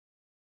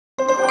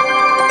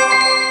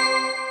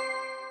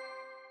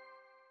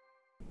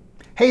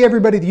Hey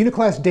everybody, the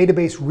Uniclass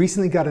database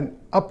recently got an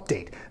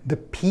update. The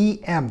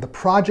PM, the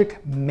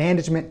Project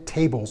Management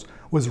Tables,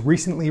 was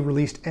recently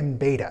released in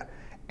beta.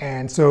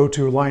 And so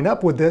to line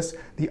up with this,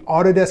 the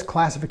Autodesk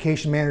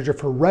Classification Manager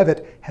for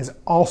Revit has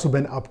also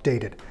been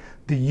updated.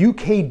 The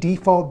UK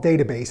default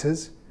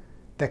databases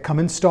that come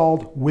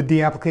installed with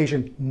the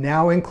application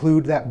now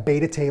include that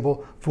beta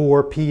table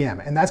for PM.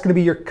 And that's going to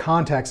be your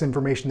contacts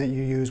information that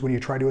you use when you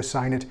try to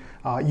assign it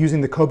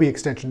using the COBie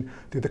extension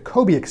through the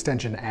COBie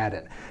extension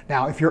add-in.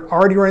 Now, if you're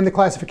already running the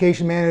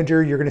Classification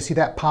Manager, you're going to see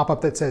that pop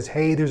up that says,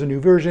 hey, there's a new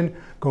version,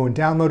 go and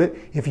download it.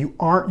 If you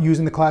aren't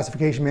using the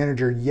Classification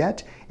Manager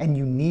yet, and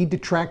you need to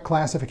track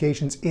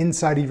classifications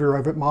inside of your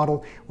Revit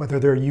model, whether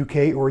they're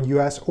UK or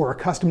US or a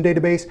custom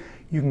database,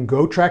 you can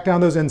go track down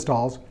those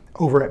installs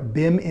over at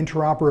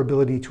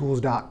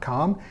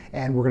biminteroperabilitytools.com,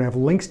 and we're going to have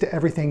links to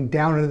everything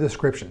down in the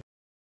description.